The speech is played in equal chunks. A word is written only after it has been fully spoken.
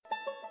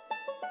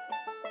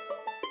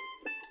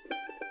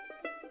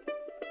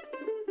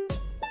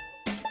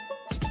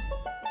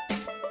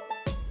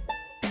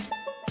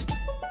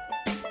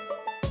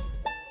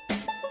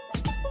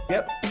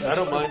Yep. I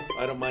don't mind.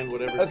 I don't mind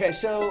whatever. Okay,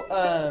 so,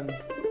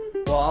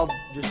 well, I'll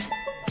just,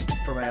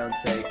 for my own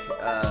sake,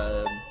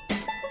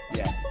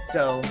 yeah.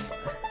 So,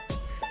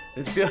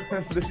 this feels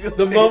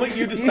the moment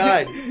you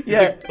decide,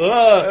 yeah.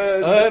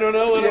 Like, I don't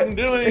know what I'm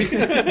doing.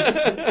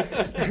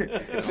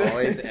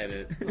 Always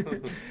edit.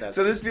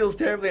 So this feels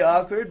terribly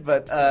awkward,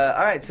 but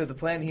all right. So the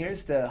plan here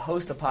is to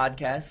host a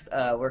podcast.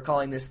 We're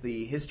calling this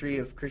the History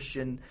of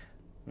Christian.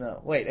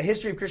 No, wait, a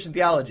History of Christian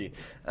Theology.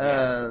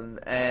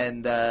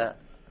 And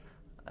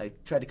I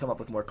tried to come up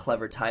with more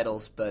clever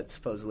titles, but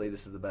supposedly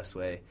this is the best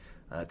way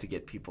to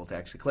get people to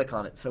actually click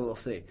on it. So we'll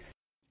see.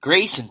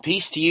 Grace and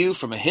peace to you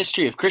from a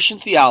History of Christian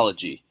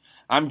Theology.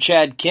 I'm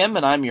Chad Kim,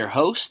 and I'm your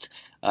host.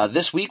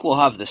 This week we'll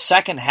have the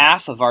second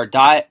half of our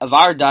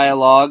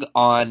dialogue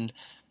on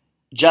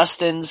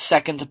Justin's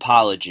second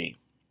apology.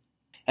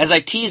 As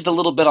I teased a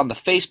little bit on the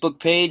Facebook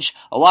page,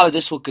 a lot of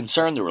this will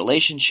concern the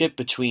relationship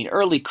between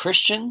early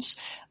Christians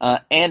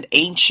and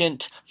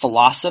ancient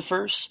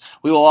philosophers.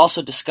 We will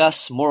also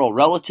discuss moral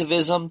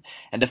relativism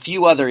and a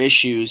few other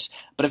issues,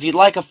 but if you'd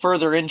like a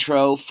further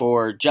intro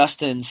for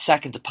Justin's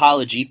second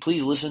apology,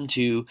 please listen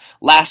to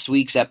last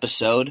week's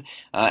episode,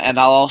 and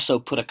I'll also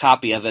put a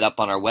copy of it up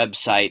on our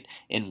website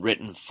in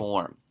written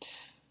form.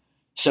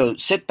 So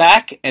sit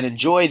back and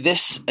enjoy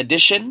this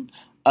edition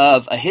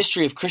of A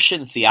History of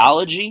Christian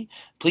Theology.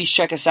 Please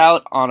check us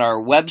out on our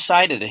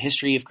website at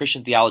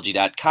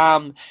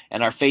ahistoryofchristiantheology.com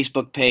and our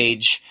Facebook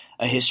page,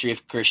 A History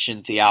of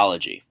Christian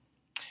Theology.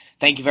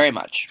 Thank you very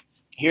much.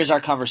 Here's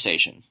our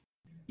conversation.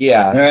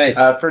 Yeah. All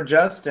right. For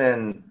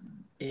Justin,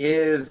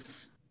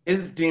 his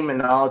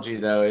demonology,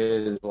 though,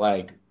 is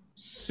like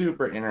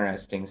super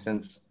interesting,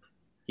 since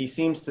he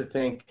seems to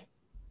think,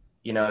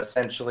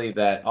 essentially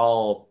that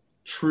all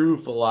true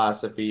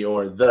philosophy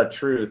or the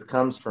truth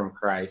comes from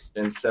Christ.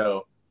 And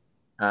so,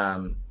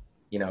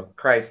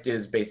 Christ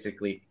is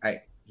basically,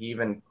 he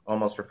even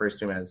almost refers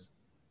to him as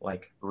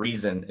like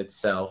reason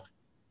itself.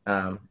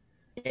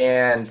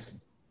 And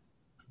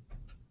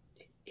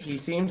he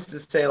seems to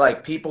say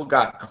like people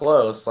got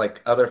close,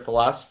 like other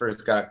philosophers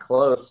got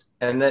close,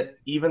 and that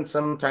even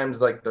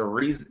sometimes like the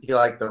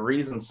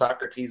reason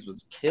Socrates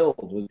was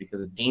killed was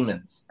because of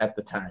demons at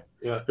the time,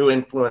 who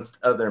influenced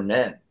other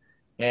men.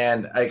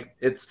 And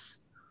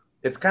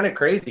it's kind of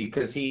crazy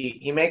because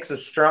he makes a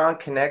strong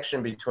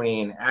connection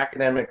between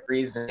academic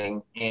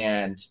reasoning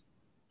and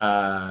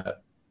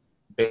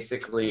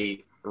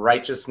basically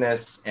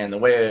righteousness and the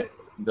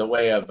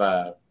way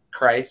of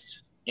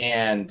Christ,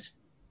 and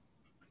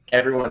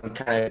everyone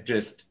kind of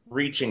just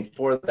reaching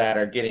for that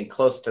or getting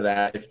close to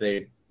that if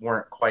they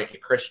weren't quite a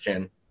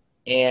Christian,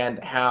 and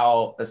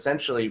how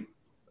essentially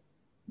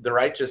the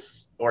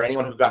righteous, or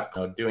anyone who got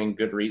doing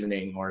good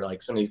reasoning, or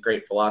like some of these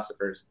great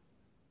philosophers,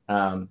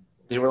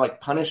 they were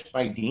like punished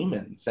by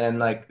demons, and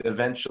like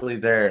eventually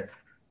their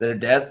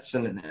deaths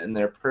and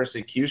their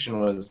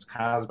persecution was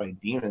caused by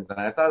demons. And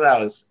I thought that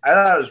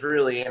was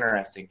really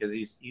interesting, because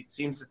he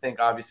seems to think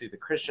obviously the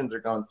Christians are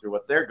going through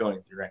what they're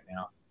going through right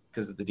now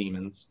because of the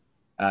demons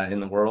in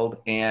the world,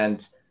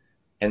 and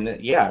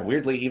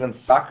weirdly even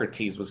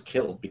Socrates was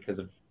killed because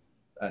of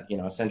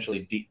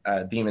essentially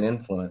demon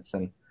influence.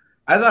 And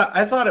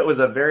I thought it was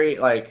a very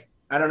it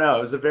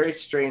was a very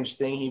strange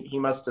thing. He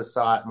must have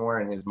saw it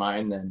more in his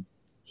mind than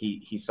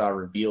he saw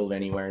revealed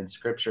anywhere in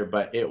Scripture,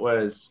 but he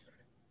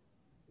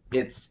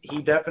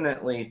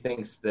definitely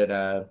thinks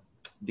that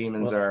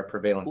demons are a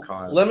prevalent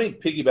cause. Let me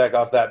piggyback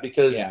off that,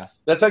 because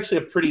that's actually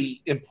a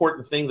pretty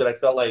important thing that I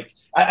felt like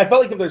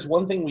if there's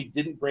one thing we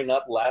didn't bring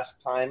up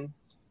last time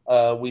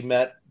we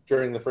met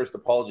during the first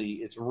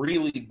apology, it's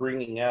really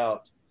bringing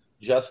out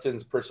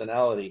Justin's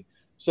personality.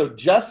 So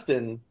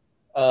Justin,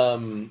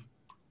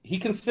 he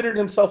considered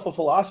himself a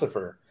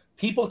philosopher.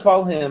 People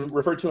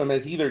refer to him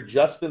as either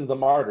Justin the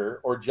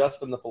Martyr or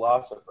Justin the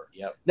Philosopher.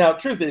 Yep. Now,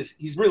 truth is,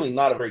 he's really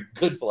not a very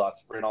good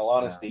philosopher, in all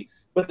honesty.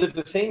 But at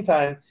the same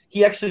time,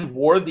 he actually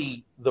wore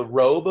the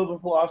robe of a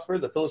philosopher,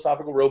 the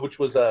philosophical robe, which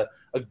was a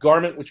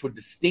garment which would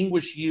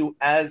distinguish you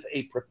as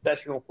a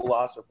professional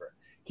philosopher.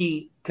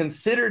 He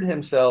considered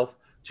himself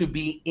to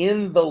be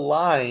in the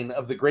line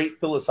of the great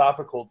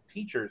philosophical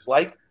teachers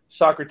like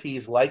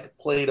Socrates, like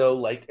Plato,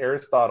 like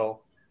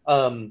Aristotle.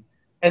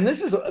 And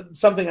this is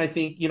something I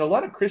think, a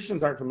lot of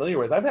Christians aren't familiar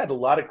with. I've had a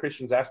lot of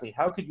Christians ask me,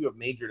 how could you have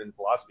majored in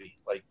philosophy?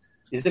 Like,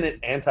 isn't it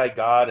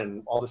anti-God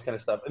and all this kind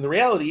of stuff? And the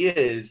reality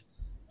is,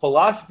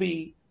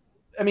 philosophy,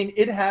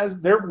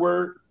 there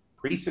were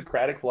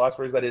pre-Socratic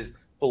philosophers, that is,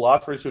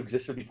 philosophers who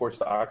existed before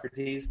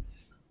Socrates,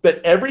 but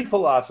every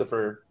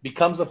philosopher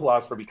becomes a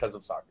philosopher because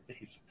of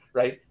Socrates,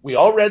 right? We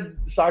all read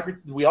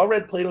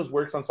Plato's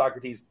works on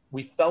Socrates.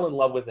 We fell in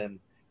love with him.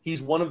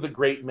 He's one of the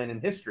great men in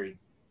history.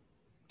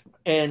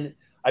 And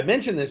I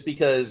mention this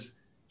because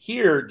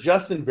here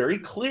Justin very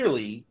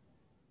clearly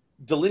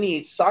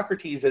delineates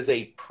Socrates as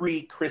a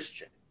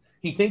pre-Christian.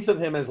 He thinks of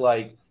him as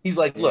look,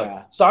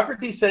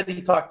 Socrates said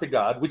he talked to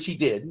God, which he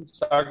did.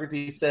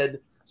 Socrates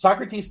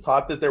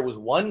taught that there was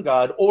one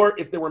God, or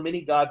if there were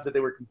many gods, that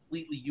they were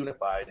completely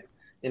unified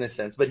in a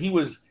sense. But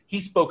he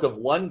spoke of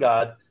one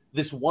God,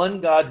 this one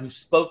God who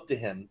spoke to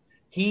him.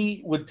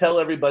 he would tell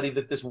everybody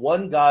that this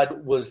one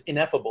God was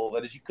ineffable.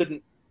 That is, you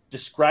couldn't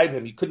describe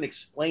him, you couldn't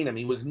explain him.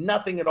 He was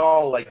nothing at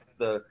all like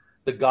the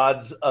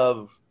gods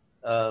of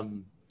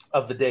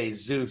the day,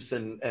 Zeus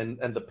and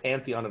the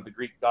pantheon of the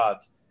Greek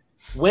gods.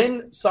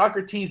 When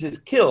Socrates is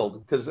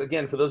killed, because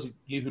again, for those of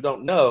you who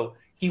don't know,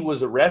 he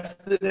was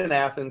arrested in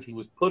Athens, he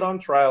was put on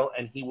trial,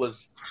 and he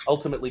was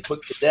ultimately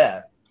put to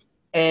death.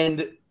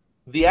 And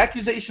the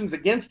accusations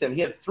against him,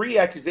 he had 3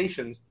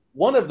 accusations.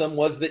 One of them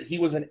was that he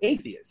was an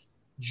atheist,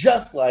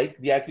 just like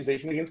the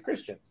accusation against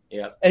Christians.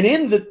 Yeah. And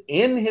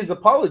in his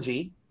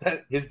apology,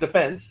 his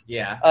defense,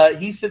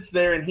 he sits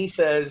there and he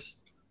says,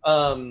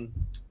 do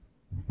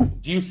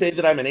you say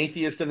that I'm an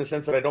atheist in the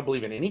sense that I don't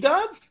believe in any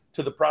gods?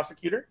 To the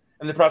prosecutor.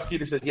 And the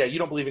prosecutor says, yeah, you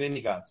don't believe in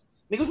any gods.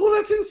 And he goes, well,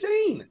 that's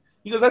insane.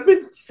 He goes, I've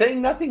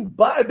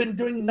been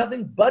doing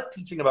nothing but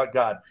teaching about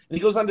God. And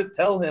he goes on to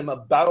tell him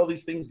about all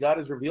these things God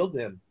has revealed to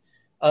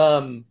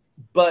him.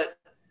 But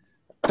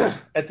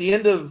at the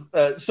end of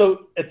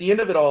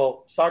it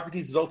all,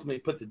 Socrates is ultimately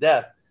put to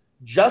death.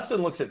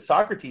 Justin looks at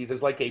Socrates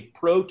as like a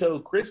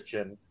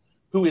proto-Christian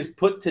who is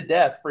put to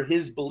death for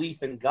his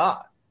belief in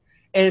God.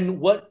 And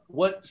what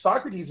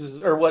Socrates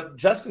is, or what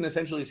Justin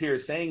essentially is here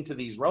is saying to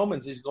these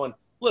Romans, he's going,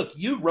 look,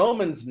 you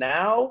Romans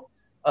now,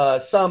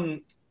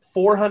 some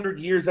 400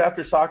 years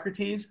after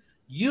Socrates,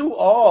 you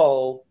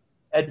all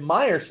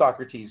admire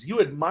Socrates.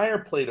 You admire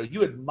Plato.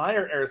 You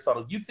admire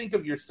Aristotle. You think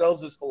of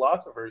yourselves as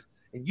philosophers,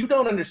 and you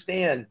don't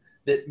understand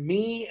that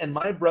me and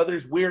my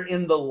brothers, we're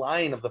in the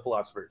line of the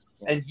philosophers.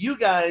 And you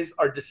guys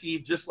are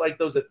deceived just like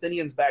those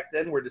Athenians back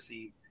then were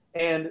deceived.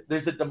 And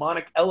there's a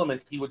demonic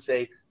element, he would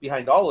say,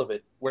 behind all of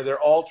it, where they're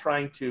all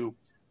trying to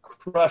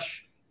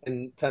crush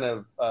and kind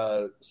of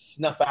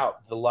snuff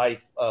out the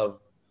life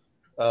of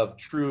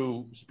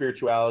true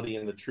spirituality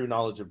and the true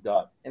knowledge of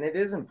God. And it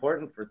is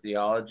important for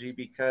theology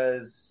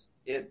because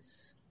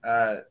it's,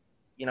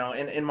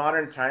 in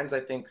modern times, I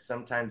think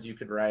sometimes you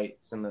could write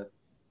some of the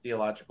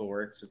theological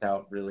works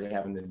without really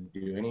having to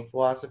do any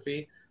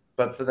philosophy.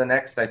 But for the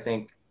next, I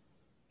think,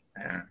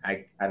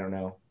 I don't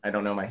know. I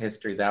don't know my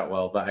history that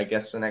well, but I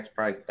guess for the next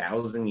probably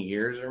 1,000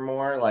 years or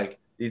more, like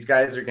these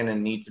guys are going to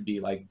need to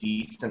be like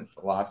decent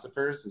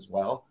philosophers as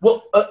well.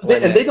 Well,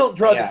 they don't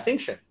draw a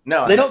distinction.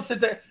 No, they don't sit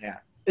there. Yeah.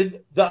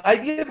 The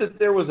idea that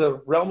there was a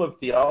realm of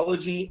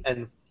theology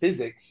and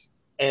physics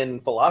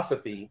and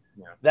philosophy,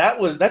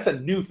 that's a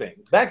new thing.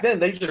 Back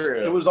then,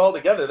 it was all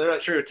together. They're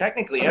like, true.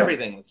 Technically,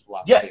 everything was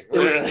philosophy. Yes,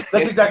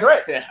 that's exactly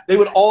right. Yeah. They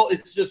would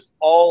it's just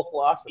all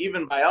philosophy.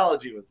 Even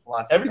biology was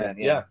philosophy. Everything,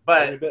 then, yeah.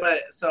 But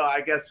so I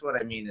guess what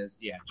I mean is,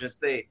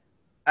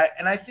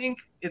 I think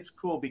it's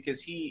cool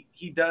because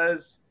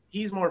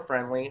he's more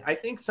friendly. I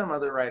think some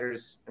other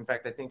writers, in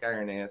fact, I think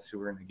Irenaeus, who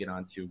we're going to get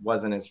onto,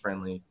 wasn't as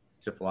friendly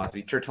to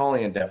philosophy.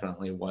 Tertullian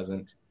definitely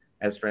wasn't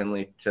as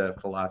friendly to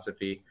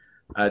philosophy.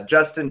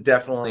 Justin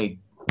definitely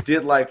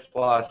did like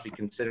philosophy,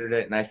 considered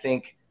it, and I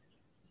think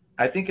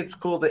it's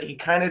cool that he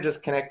kind of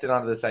just connected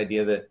onto this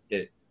idea that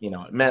it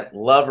meant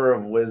lover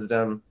of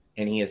wisdom,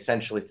 and he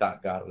essentially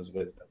thought God was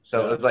wisdom.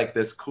 So it was like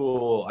this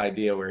cool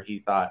idea where he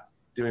thought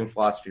doing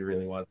philosophy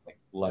really was like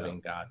loving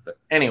God. But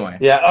anyway,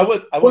 I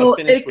want to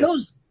finish. It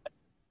goes.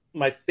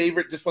 My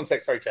favorite. Just one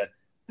sec. Sorry, Chad.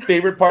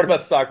 Favorite part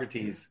about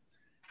Socrates.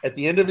 At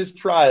the end of his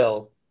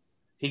trial,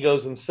 he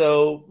goes, and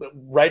so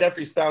right after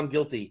he's found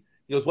guilty,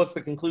 he goes, what's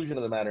the conclusion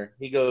of the matter?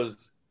 He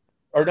goes,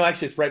 or no,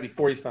 actually, it's right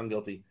before he's found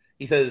guilty.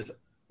 He says,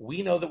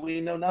 we know that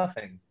we know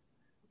nothing.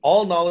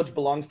 All knowledge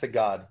belongs to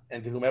God,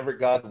 and to whomever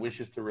God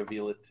wishes to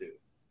reveal it to.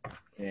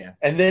 Yeah.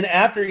 And then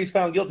after he's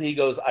found guilty, he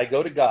goes, I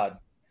go to God.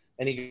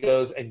 And he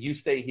goes, and you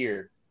stay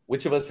here.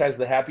 Which of us has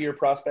the happier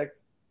prospect?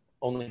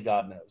 Only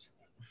God knows.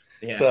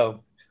 Yeah.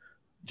 So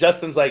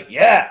Justin's like,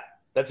 yeah,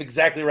 that's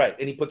exactly right.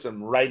 And he puts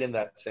him right in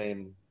that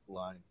same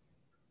line.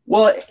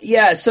 Well,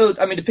 yeah. So,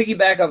 I mean, to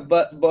piggyback off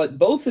but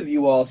both of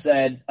you all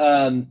said,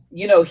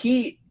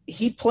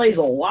 he plays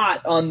a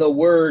lot on the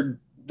word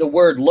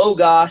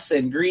logos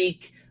in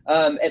Greek.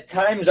 At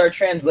times, our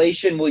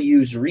translation will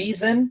use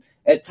reason.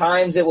 At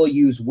times, it will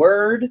use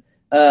word.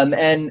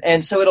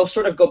 And so it'll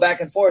sort of go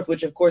back and forth,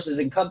 which, of course, is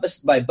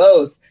encompassed by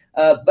both.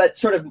 But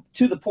sort of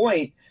to the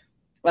point,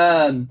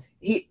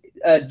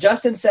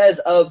 Justin says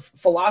of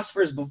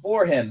philosophers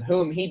before him,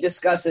 whom he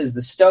discusses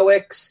the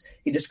Stoics,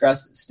 he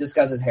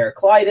discusses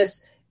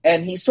Heraclitus,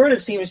 and he sort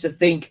of seems to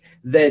think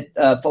that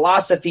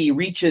philosophy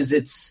reaches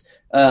its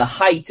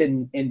height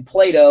in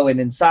Plato and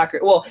in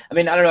Socrates. Well, I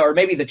mean, I don't know, or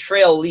maybe the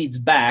trail leads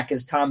back,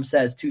 as Tom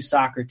says, to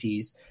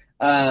Socrates.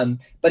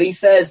 But he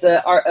says,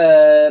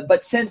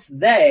 but since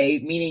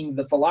they, meaning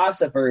the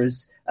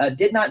philosophers,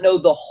 did not know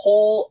the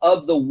whole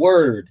of the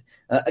word,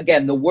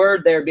 again, the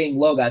word there being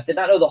logos, did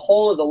not know the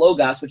whole of the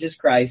logos, which is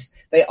Christ,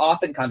 they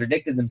often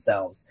contradicted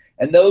themselves.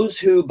 And those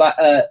who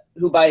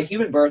by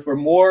human birth were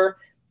more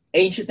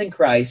ancient than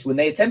Christ, when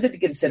they attempted to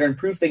consider and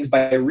prove things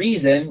by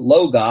reason,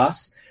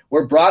 logos,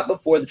 were brought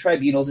before the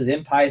tribunals as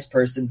impious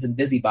persons and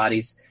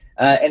busybodies.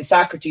 And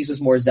Socrates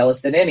was more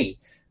zealous than any.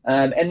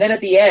 And then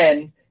at the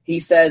end, he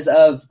says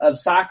of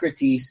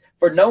Socrates,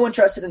 "For no one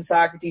trusted in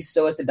Socrates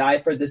so as to die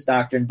for this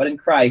doctrine, but in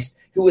Christ,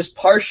 who was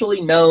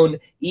partially known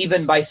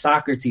even by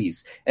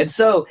Socrates." And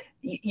so,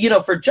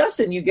 for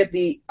Justin, you get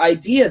the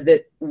idea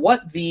that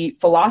what the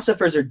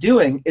philosophers are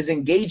doing is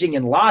engaging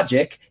in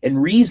logic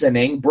and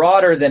reasoning,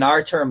 broader than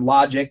our term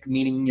logic,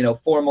 meaning,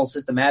 formal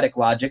systematic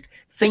logic,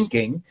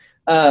 thinking.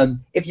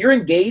 If you're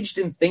engaged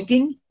in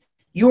thinking,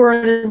 you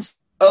are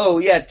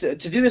to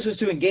do this was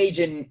to engage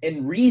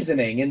in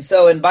reasoning.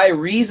 And by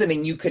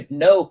reasoning, you could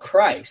know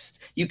Christ.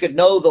 You could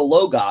know the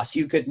Logos.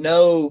 You could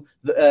know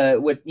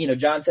what,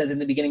 John says in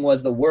the beginning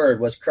was the Word,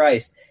 was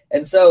Christ.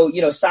 And so,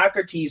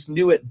 Socrates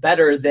knew it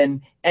better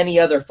than any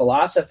other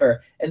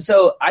philosopher. And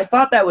so I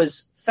thought that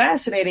was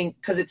fascinating,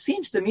 because it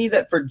seems to me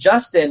that for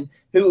Justin,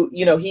 who,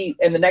 he,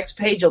 in the next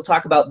page, he'll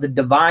talk about the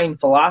divine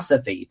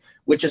philosophy,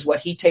 which is what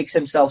he takes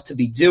himself to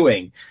be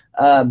doing.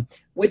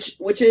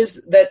 Which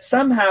is that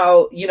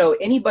somehow,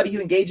 anybody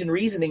who engaged in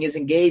reasoning is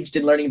engaged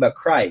in learning about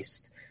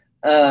Christ.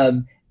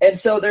 And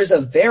so there's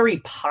a very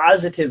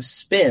positive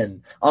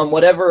spin on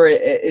whatever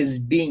is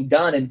being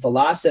done in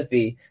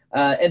philosophy,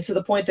 and to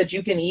the point that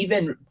you can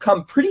even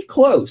come pretty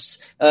close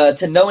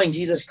to knowing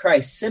Jesus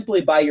Christ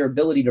simply by your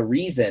ability to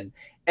reason.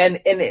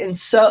 And in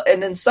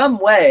some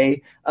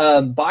way,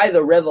 by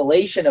the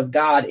revelation of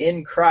God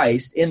in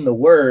Christ, in the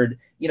Word,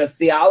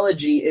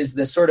 theology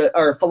is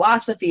or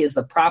philosophy is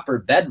the proper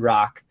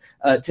bedrock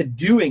to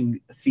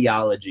doing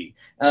theology.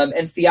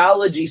 And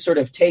theology sort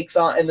of takes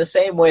on, in the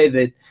same way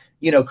that,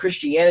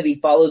 Christianity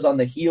follows on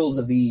the heels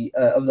of the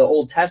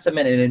Old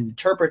Testament and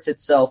interprets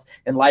itself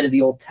in light of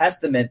the Old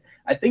Testament.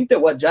 I think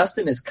that what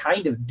Justin is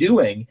kind of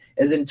doing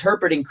is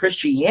interpreting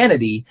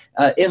Christianity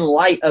in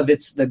light of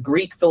the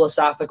Greek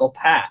philosophical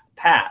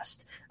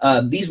past.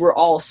 These were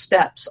all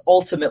steps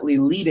ultimately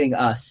leading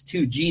us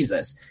to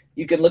Jesus.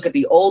 You can look at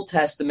the Old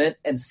Testament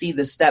and see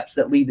the steps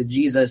that lead to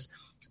Jesus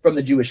from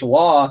the Jewish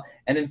law.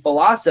 And in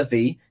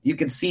philosophy, you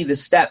can see the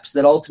steps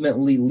that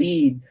ultimately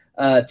lead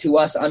to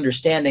us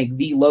understanding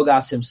the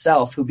Logos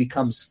himself, who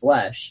becomes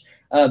flesh,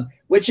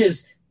 which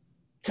is,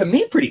 to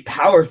me, pretty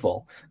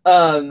powerful.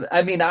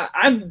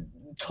 I'm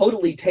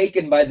totally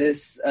taken by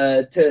this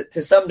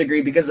to some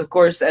degree, because, of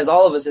course, as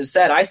all of us have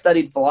said, I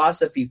studied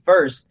philosophy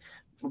first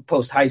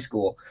post high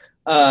school,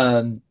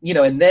 and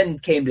then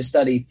came to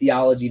study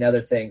theology and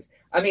other things.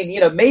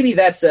 Maybe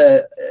that's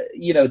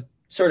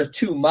sort of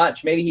too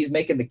much. Maybe he's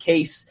making the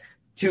case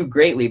too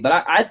greatly,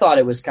 but I thought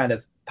it was kind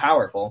of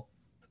powerful.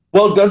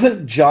 Well,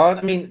 doesn't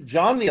John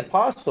the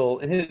Apostle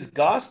in his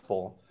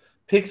gospel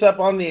picks up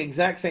on the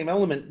exact same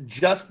element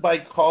just by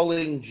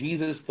calling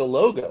Jesus the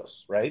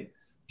Logos, right?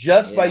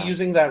 Just by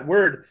using that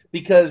word,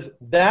 because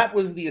that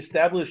was the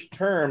established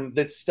term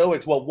that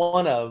Stoics,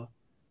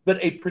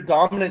 but a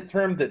predominant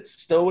term that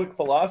Stoic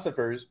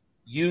philosophers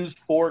used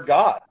for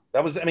God.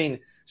 That was,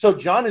 so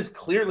John is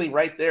clearly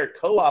right there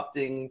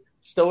co-opting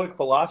Stoic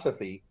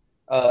philosophy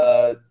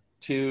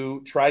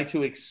to try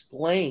to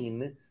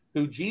explain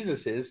who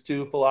Jesus is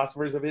to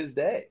philosophers of his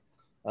day.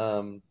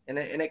 And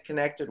it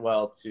connected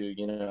well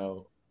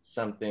to,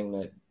 something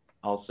that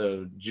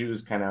also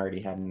Jews kind of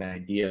already had an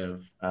idea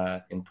of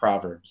in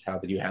Proverbs, how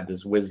that you had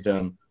this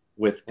wisdom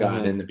with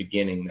God in the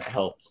beginning that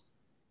helped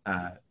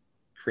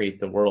create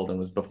the world and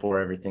was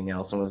before everything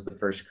else and was the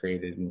first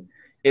created. And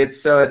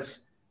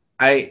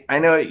I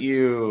know what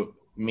you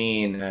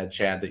mean,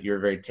 Chad, that you're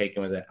very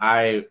taken with it.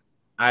 I've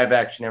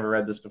actually never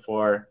read this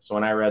before. So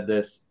when I read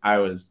this, I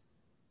was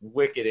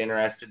wicked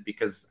interested,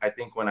 because I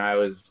think when I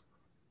was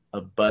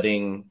a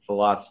budding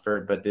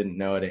philosopher but didn't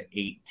know it at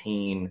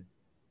 18,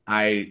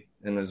 and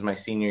it was my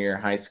senior year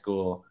of high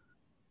school,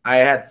 I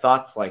had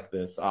thoughts like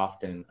this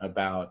often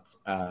about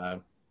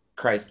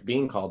Christ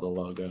being called the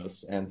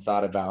Logos, and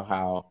thought about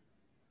how,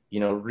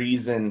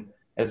 reason,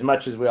 as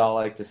much as we all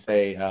like to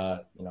say,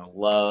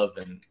 love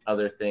and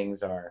other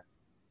things are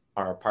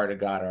a part of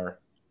God,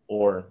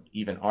 or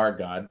even our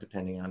God,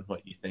 depending on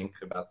what you think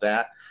about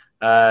that.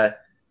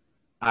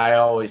 I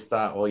always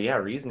thought, well, yeah,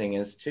 reasoning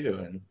is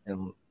too,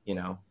 and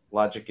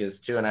logic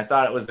is too. And I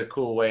thought it was a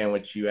cool way in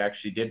which you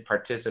actually did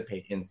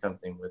participate in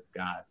something with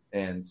God.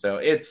 And so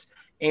I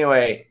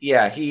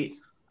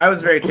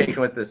was very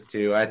taken with this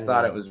too. I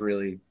thought it was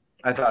really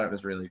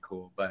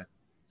cool. But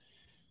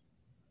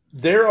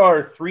there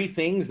are three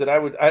things that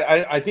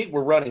I think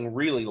we're running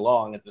really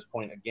long at this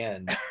point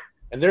again.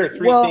 And there are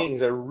three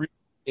things I really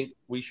think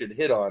we should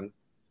hit on.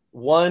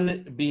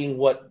 One being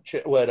what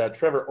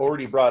Trevor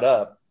already brought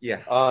up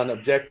on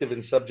objective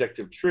and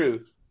subjective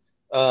truth.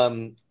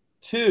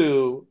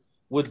 Two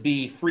would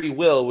be free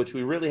will, which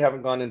we really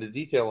haven't gone into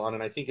detail on.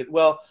 And I think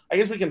I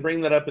guess we can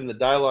bring that up in the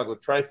dialogue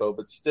with Trifo,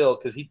 but still,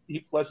 because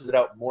he fleshes it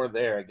out more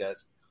there, I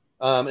guess.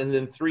 And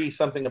then three,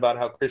 something about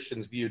how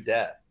Christians view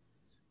death.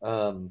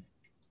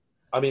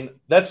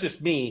 That's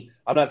just me.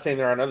 I'm not saying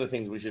there aren't other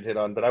things we should hit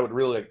on, but I would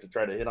really like to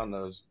try to hit on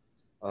those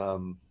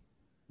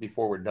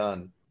before we're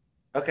done.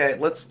 Okay,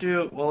 do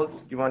you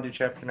want to do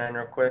chapter 9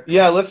 real quick?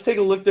 Yeah, let's take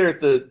a look there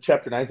at the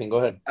chapter 9 thing. Go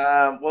ahead.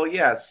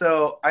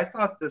 So I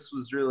thought this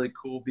was really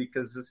cool,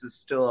 because this is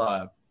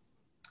still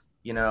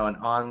an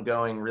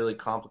ongoing, really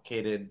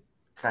complicated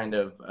kind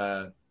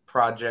of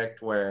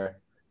project where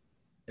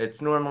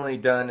it's normally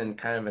done in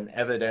kind of an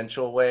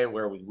evidential way,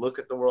 where we look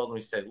at the world and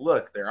we say,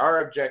 look, there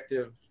are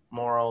objective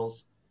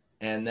morals,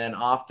 and then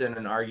often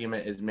an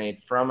argument is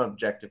made from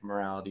objective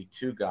morality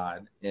to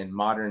God in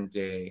modern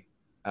day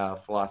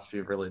philosophy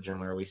of religion,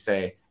 where we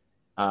say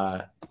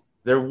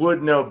there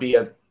would not be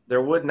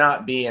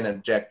an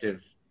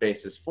objective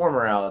basis for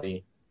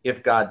morality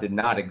if God did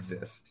not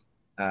exist,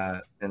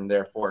 and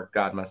therefore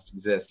God must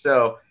exist.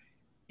 So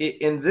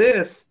in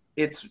this,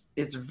 it's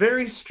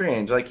very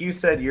strange. Like you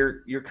said,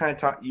 you're kind of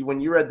talking,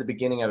 when you read the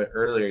beginning of it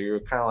earlier, you were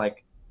kind of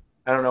like,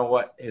 I don't know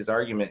what his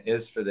argument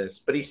is for this,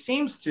 but he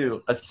seems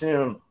to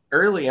assume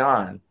early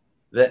on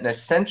that an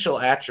essential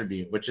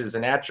attribute, which is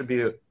an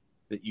attribute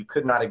that you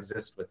could not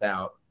exist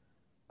without,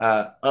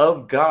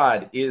 of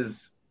God,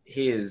 is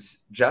his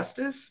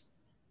justice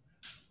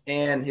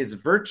and his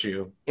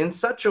virtue, in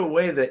such a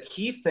way that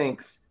he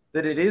thinks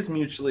that it is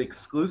mutually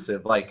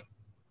exclusive, like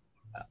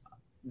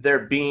there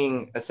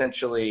being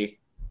essentially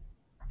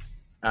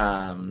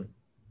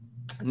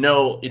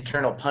no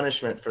eternal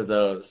punishment for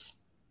those,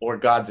 or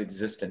God's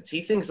existence.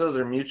 He thinks those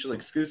are mutually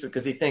exclusive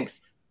because he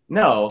thinks,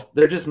 no,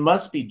 there just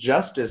must be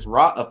justice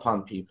wrought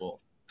upon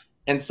people.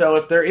 And so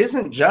if there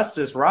isn't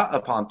justice wrought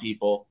upon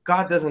people,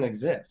 God doesn't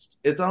exist.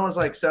 It's almost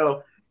like,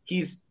 so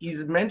he's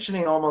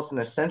mentioning almost an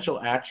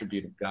essential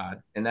attribute of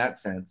God in that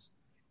sense.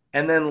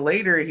 And then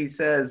later he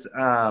says,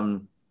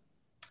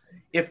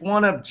 if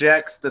one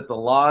objects that the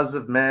laws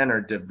of men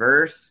are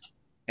diverse,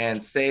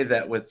 and say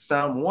that with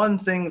some one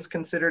thing's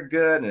considered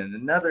good and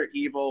another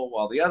evil,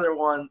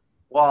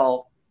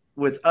 while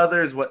with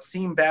others what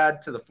seem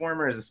bad to the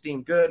former is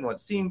esteemed good, and what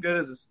seem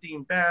good is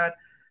esteemed bad,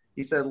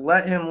 he said,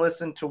 let him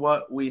listen to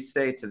what we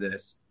say to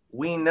this.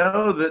 We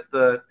know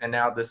that and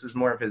now this is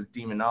more of his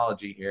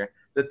demonology here,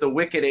 that the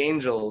wicked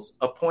angels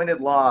appointed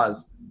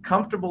laws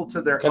conformable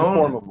to their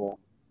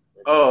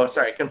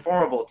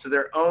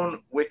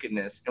own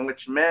wickedness, in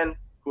which men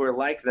who are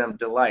like them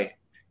delight.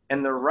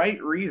 And the right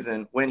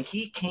reason, when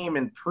he came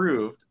and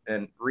proved,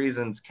 and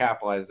reason's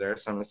capitalized there,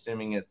 so I'm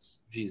assuming it's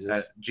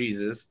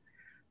Jesus,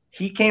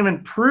 he came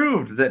and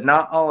proved that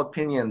not all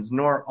opinions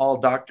nor all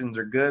doctrines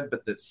are good,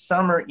 but that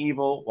some are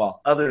evil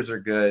while others are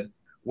good.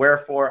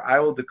 Wherefore I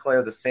will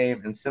declare the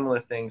same and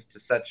similar things to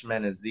such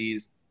men as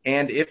these,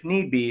 and if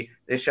need be,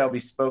 they shall be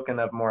spoken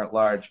of more at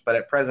large. But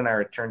at present I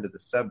return to the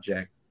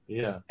subject.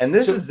 Yeah. And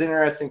this is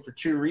interesting for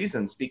two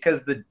reasons,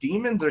 because the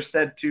demons are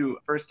said to,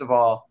 first of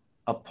all,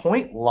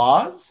 appoint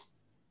laws.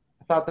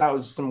 I thought that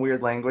was some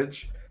weird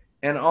language.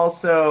 And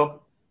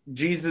also,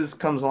 Jesus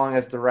comes along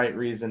as the right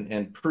reason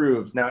and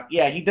proves. Now,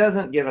 yeah, he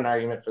doesn't give an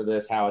argument for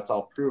this, how it's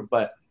all proved,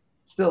 but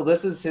still,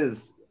 this is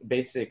his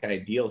basic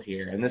ideal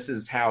here. And this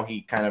is how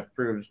he kind of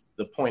proves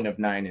the point of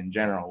 9 in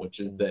general,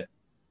 which is that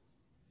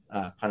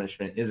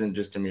punishment isn't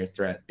just a mere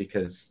threat,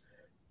 because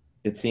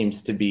it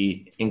seems to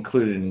be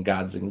included in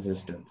God's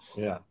existence.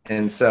 Yeah.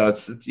 And so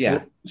it's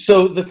yeah.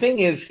 So the thing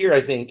is here,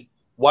 I think,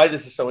 why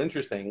this is so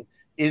interesting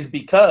is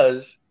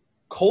because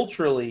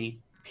culturally,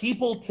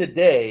 people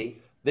today,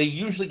 they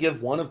usually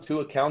give one of two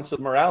accounts of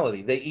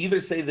morality. They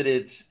either say that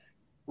it's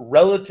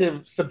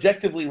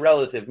subjectively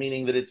relative,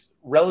 meaning that it's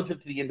relative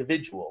to the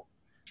individual.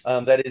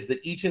 That is, that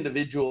each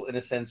individual, in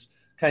a sense,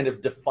 kind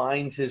of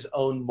defines his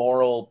own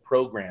moral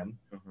program.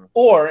 Mm-hmm.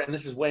 Or, and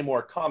this is way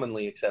more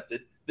commonly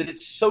accepted, that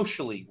it's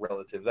socially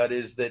relative. That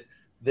is, that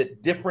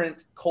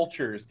different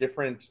cultures,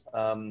 different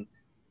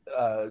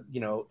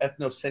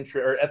ethnocentric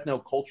or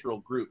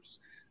ethnocultural groups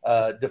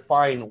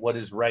define what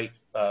is right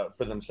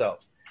for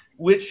themselves,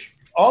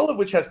 all of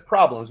which has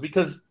problems,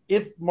 because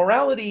if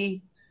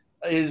morality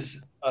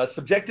is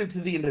subjective to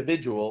the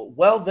individual,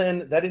 well,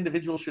 then that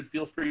individual should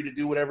feel free to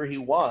do whatever he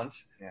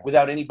wants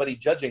without anybody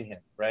judging him,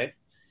 right?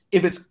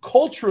 If it's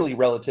culturally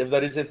relative,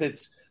 that is, if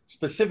it's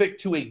specific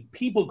to a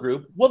people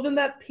group, well, then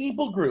that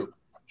people group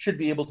should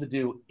be able to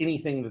do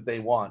anything that they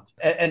want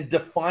and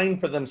define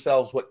for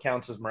themselves what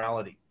counts as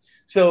morality.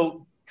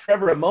 So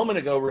Trevor a moment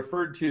ago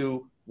referred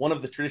to one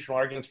of the traditional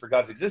arguments for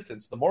God's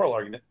existence, the moral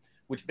argument,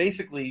 which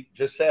basically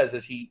just says,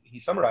 as he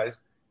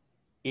summarized,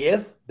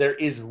 if there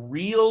is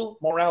real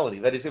morality,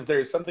 that is, if there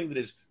is something that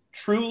is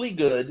truly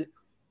good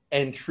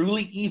and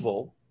truly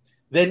evil,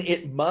 then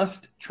it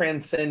must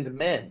transcend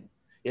men.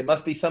 It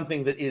must be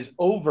something that is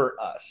over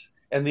us.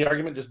 And the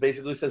argument just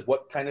basically says,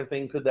 what kind of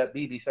thing could that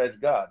be besides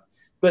God?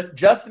 But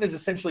Justin is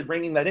essentially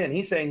bringing that in.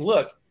 He's saying,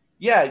 look,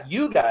 yeah,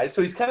 you guys,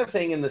 so he's kind of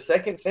saying in the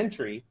 2nd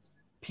century,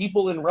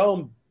 people in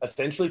Rome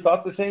essentially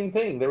thought the same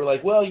thing. They were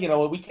like, well,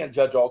 we can't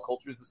judge all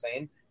cultures the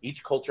same.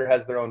 Each culture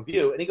has their own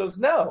view. And he goes,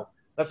 no,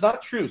 that's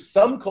not true.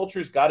 Some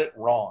cultures got it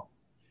wrong.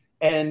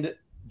 And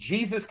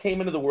Jesus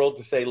came into the world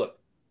to say, look,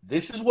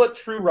 this is what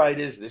true right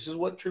is. This is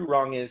what true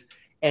wrong is.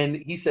 And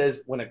he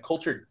says, when a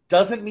culture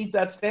doesn't meet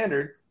that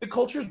standard, the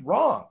culture's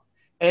wrong.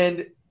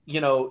 And,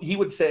 he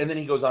would say, and then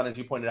he goes on, as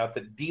you pointed out,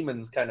 that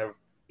demons kind of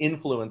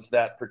influence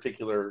that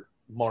particular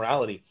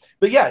morality.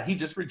 But yeah, he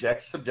just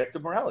rejects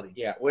subjective morality.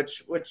 Yeah,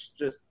 which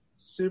just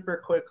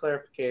super quick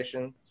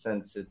clarification,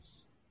 since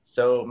it's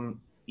so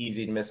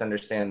easy to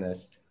misunderstand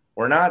this.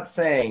 We're not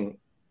saying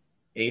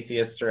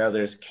atheists or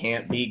others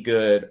can't be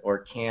good or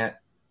can't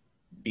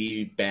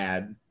be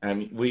bad. I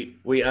mean,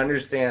 we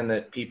understand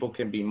that people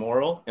can be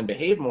moral and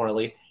behave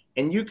morally,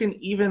 and you can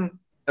even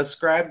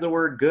ascribe the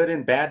word good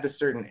and bad to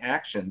certain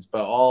actions.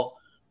 But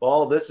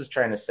all this is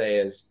trying to say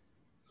is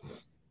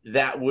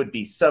that would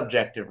be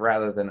subjective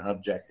rather than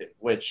objective,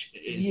 which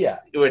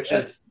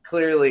is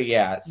clearly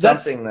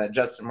something that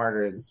Justin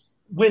Martyr is.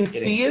 When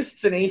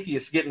theists and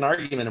atheists get an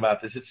argument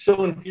about this, it's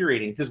so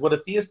infuriating, because what a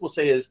theist will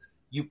say is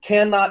you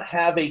cannot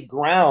have a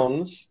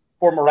grounds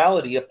for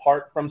morality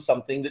apart from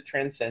something that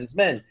transcends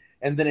men.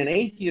 And then an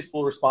atheist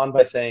will respond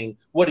by saying,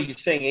 what are you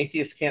saying,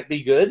 atheists can't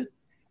be good?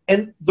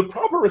 And the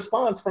proper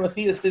response from a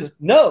theist is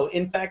no.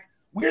 In fact,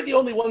 we're the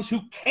only ones who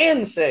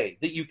can say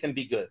that you can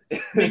be good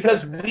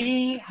because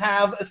we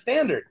have a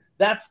standard.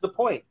 That's the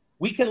point.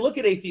 We can look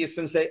at atheists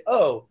and say,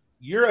 oh,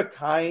 you're a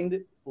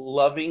kind,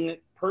 loving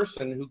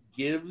person who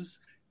gives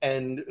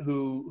and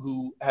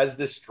who has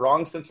this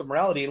strong sense of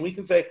morality. And we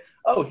can say,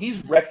 oh,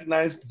 he's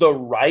recognized the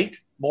right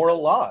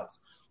moral laws.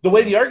 The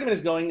way the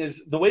argument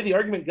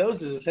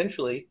goes is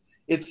essentially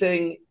it's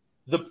saying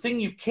the thing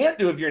you can't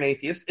do if you're an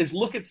atheist is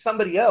look at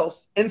somebody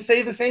else and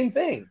say the same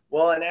thing.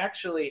 Well, and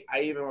actually,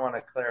 I even want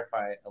to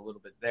clarify a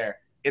little bit there.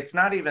 It's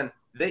not even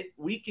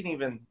we can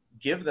even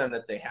give them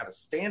that they have a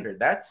standard.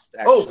 That's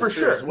actually for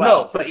true sure. as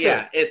well. No, for but sure.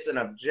 Yeah, it's an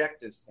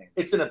objective standard.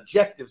 It's an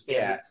objective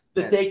standard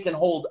that they can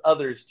hold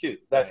others to.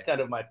 That's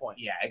kind of my point.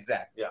 Yeah,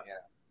 exactly. Yeah.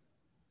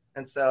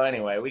 And so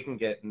anyway, we can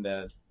get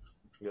into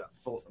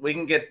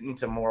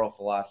moral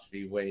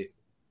philosophy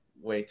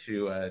way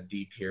too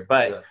deep here,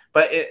 but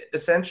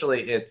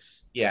essentially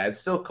it's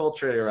still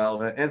culturally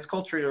relevant, and it's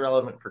culturally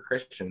relevant for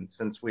Christians,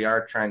 since we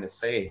are trying to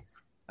say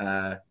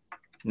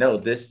no,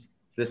 this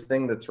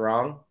thing that's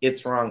wrong,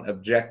 it's wrong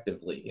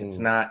objectively. It's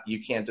not,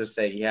 you can't just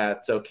say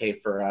it's okay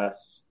for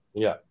us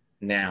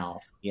now,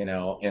 in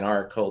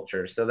our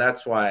culture. So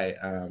that's why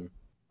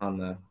on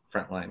the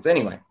front lines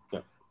anyway.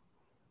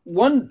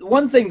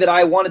 One thing that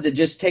I wanted to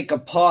just take a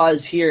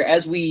pause here,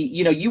 as we,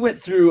 you went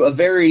through a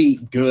very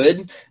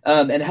good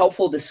and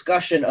helpful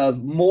discussion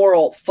of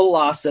moral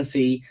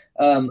philosophy,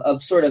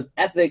 of sort of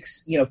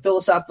ethics,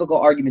 philosophical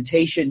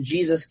argumentation.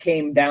 Jesus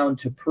came down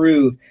to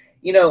prove,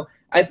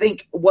 I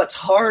think what's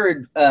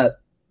hard,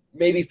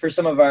 maybe for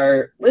some of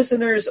our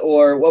listeners,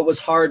 or what was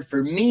hard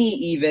for me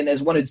even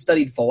as one who'd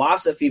studied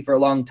philosophy for a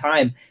long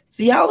time,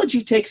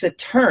 theology takes a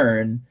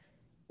turn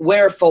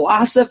where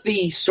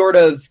philosophy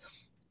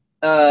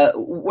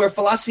where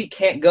philosophy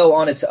can't go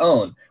on its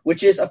own,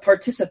 which is a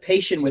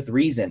participation with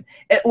reason.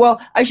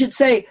 Well, I should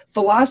say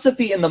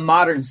philosophy in the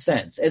modern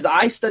sense. As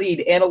I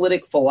studied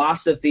analytic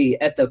philosophy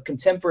at the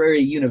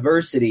contemporary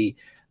university,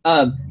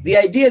 the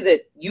idea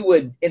that you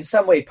would in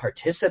some way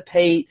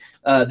participate,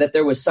 that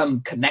there was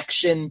some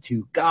connection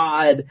to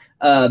God,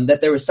 that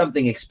there was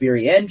something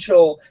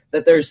experiential,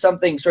 that there's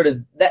something sort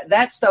of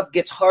that stuff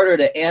gets harder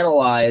to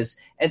analyze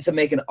and to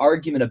make an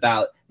argument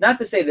about. Not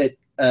to say that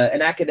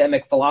an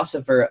academic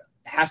philosopher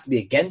has to be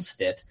against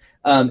it.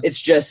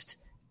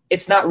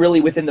 It's not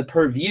really within the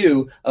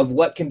purview of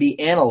what can be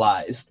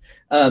analyzed.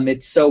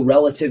 It's so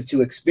relative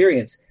to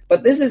experience.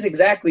 But this is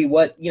exactly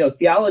what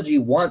theology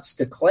wants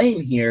to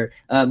claim here.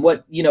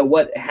 What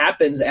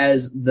happens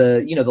as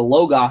the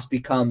Logos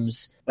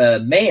becomes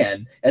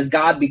man, as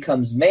God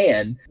becomes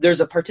man.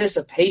 There's a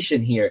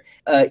participation here.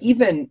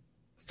 Even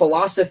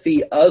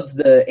philosophy of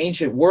the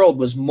ancient world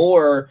was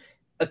more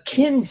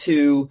akin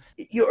to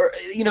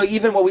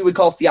even what we would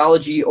call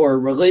theology or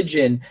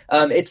religion.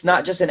 It's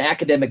not just an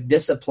academic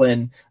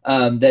discipline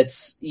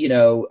that's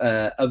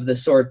of the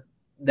sort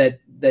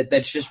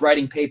that's just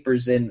writing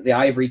papers in the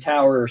ivory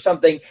tower or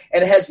something,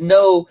 and it has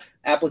no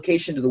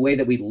application to the way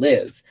that we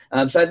live.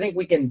 So I think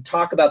we can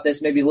talk about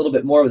this maybe a little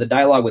bit more with a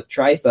dialogue with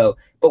Trypho.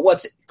 But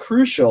what's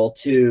crucial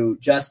to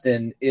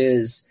Justin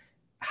is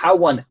how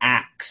one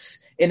acts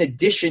in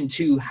addition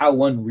to how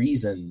one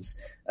reasons.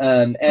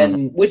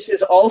 And which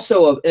is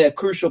also a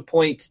crucial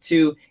point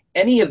to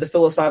any of the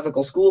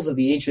philosophical schools of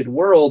the ancient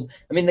world.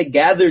 I mean, they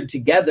gathered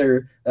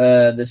together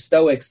the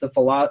Stoics,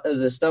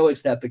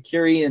 the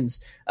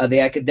Epicureans, the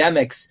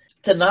academics,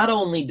 to not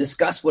only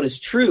discuss what is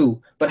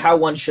true, but how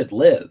one should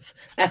live,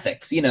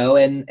 ethics,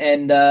 and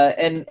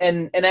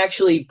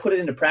actually put it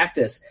into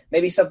practice.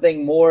 Maybe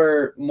something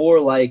more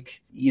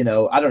like, I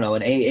don't know,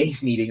 an AA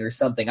meeting or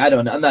something.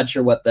 I'm not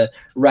sure what the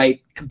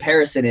right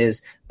comparison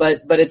is,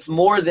 but it's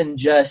more than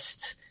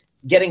just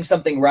getting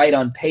something right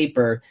on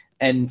paper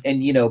and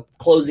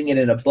closing it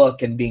in a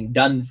book and being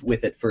done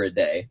with it for a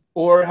day.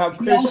 Or how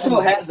he also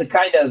has a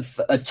kind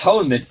of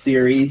atonement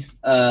theory.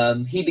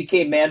 He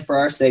became man for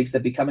our sakes,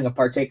 that becoming a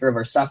partaker of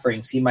our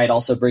sufferings, he might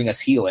also bring us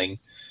healing.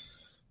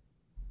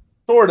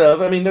 Sort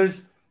of. I mean,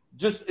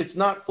 it's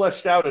not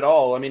fleshed out at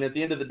all. I mean, at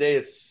the end of the day,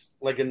 it's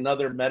like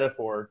another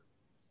metaphor,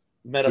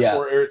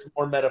 or it's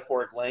more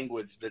metaphoric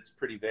language that's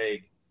pretty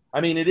vague.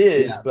 I mean, it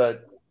is,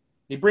 but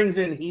he brings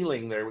in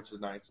healing there, which is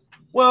nice.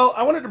 Well,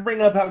 I wanted to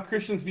bring up how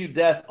Christians view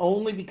death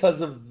only because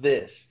of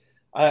this.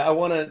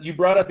 You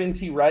brought up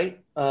N.T. Wright.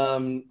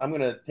 I'm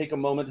going to take a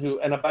moment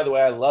and by the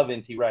way, I love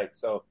N.T. Wright,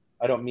 so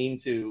I don't mean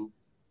to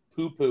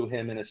poo-poo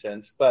him in a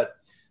sense, but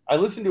I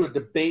listened to a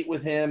debate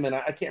with him, and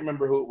I can't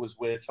remember who it was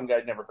with, some guy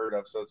I'd never heard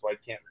of, so that's why I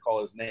can't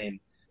recall his name.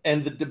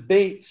 And the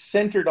debate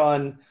centered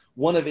on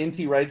one of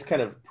N.T. Wright's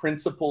kind of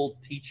principal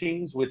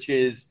teachings, which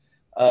is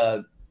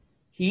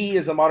he,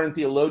 as a modern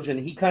theologian,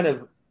 he kind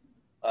of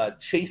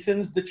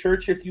chastens the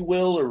church, if you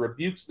will, or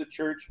rebukes the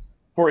church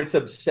for its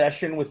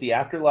obsession with the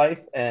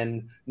afterlife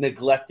and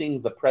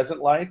neglecting the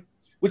present life,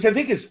 which I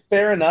think is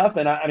fair enough.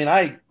 And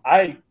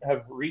I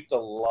have reaped a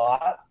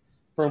lot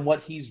from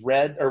what he's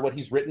read or what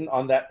he's written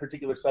on that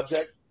particular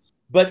subject.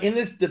 But in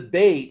this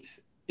debate,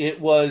 it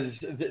was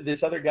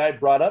this other guy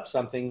brought up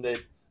something that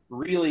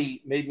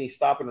really made me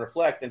stop and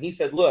reflect. And he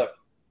said, look,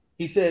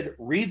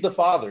 read the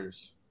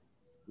fathers.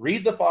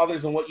 Read the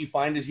fathers, and what you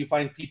find is you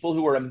find people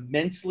who are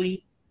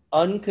immensely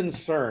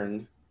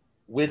unconcerned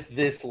with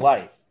this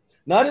life.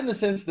 Not in the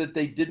sense that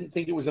they didn't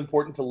think it was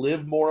important to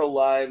live moral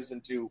lives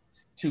and to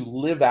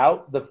live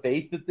out the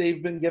faith that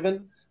they've been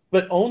given,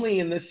 but only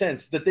in the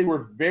sense that they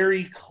were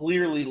very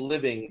clearly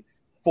living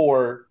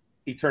for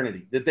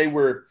eternity.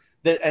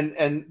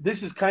 And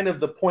this is kind of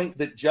the point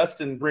that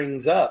Justin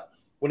brings up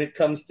when it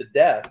comes to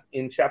death.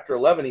 In chapter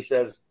 11, he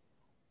says,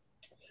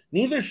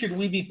 "Neither should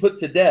we be put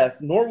to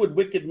death, nor would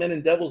wicked men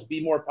and devils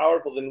be more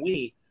powerful than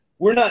we.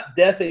 We're not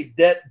death a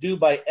debt due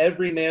by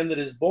every man that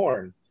is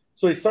born."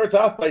 So he starts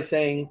off by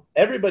saying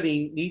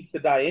everybody needs to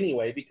die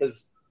anyway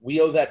because we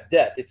owe that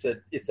debt. It's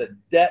a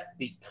debt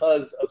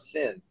because of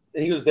sin.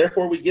 And he goes,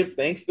 therefore we give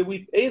thanks that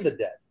we pay the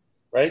debt,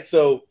 right?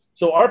 So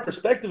our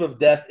perspective of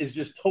death is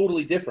just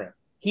totally different.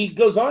 He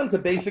goes on to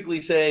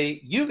basically say,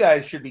 you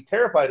guys should be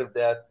terrified of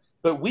death,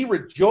 but we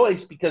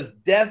rejoice because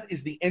death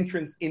is the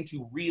entrance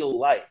into real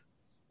life,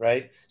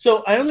 right?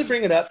 So I only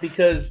bring it up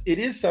because it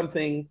is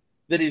something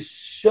that is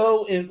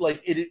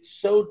it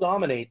so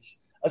dominates,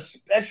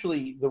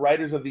 especially the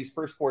writers of these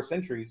first 4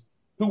 centuries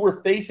who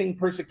were facing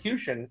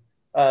persecution.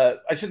 I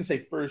shouldn't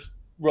say first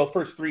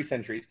 3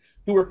 centuries,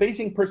 who were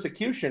facing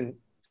persecution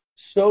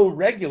so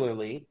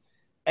regularly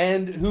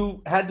and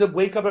who had to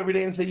wake up every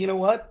day and say, you know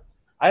what?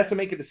 I have to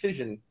make a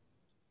decision.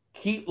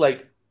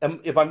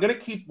 If I'm going to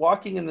keep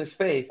walking in this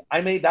faith,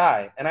 I may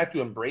die, and I have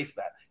to embrace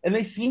that. And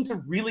they seem to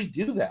really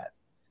do that.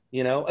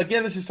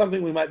 Again, this is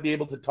something we might be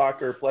able to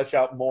talk or flesh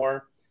out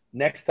more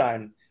next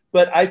time.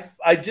 But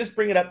I just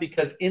bring it up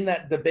because in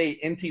that debate,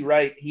 N.T.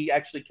 Wright, he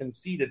actually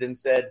conceded and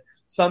said,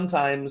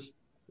 sometimes,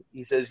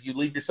 he says, you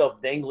leave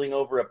yourself dangling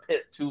over a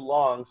pit too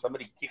long,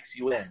 somebody kicks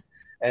you in.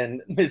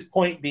 And his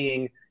point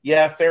being,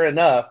 yeah, fair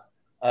enough.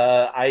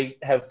 I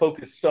have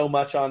focused so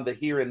much on the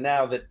here and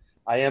now that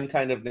I am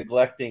kind of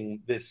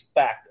neglecting this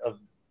fact of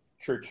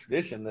church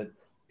tradition that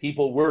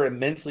people were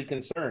immensely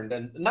concerned,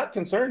 and not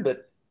concerned,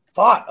 but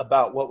thought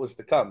about what was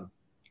to come.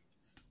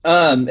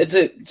 It's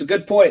a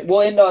good point.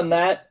 We'll end on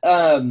that.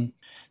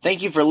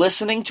 Thank you for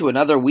listening to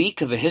another week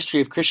of A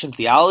History of Christian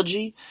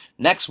Theology.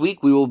 Next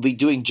week, we will be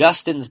doing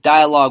Justin's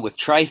dialogue with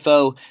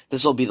Trypho.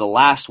 This will be the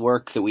last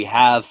work that we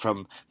have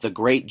from the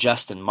great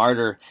Justin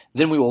Martyr.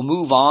 Then we will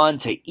move on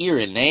to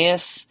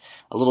Irenaeus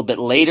a little bit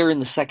later in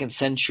the 2nd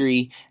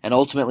century, and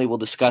ultimately we'll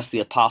discuss the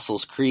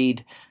Apostles'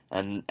 Creed,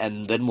 and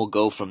then we'll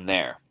go from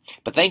there.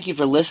 But thank you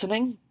for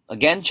listening.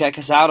 Again, check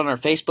us out on our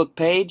Facebook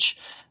page,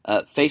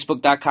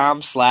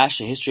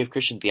 facebook.com/A History of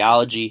Christian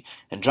Theology,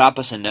 and drop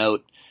us a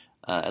note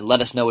and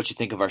let us know what you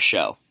think of our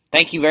show.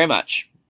 Thank you very much.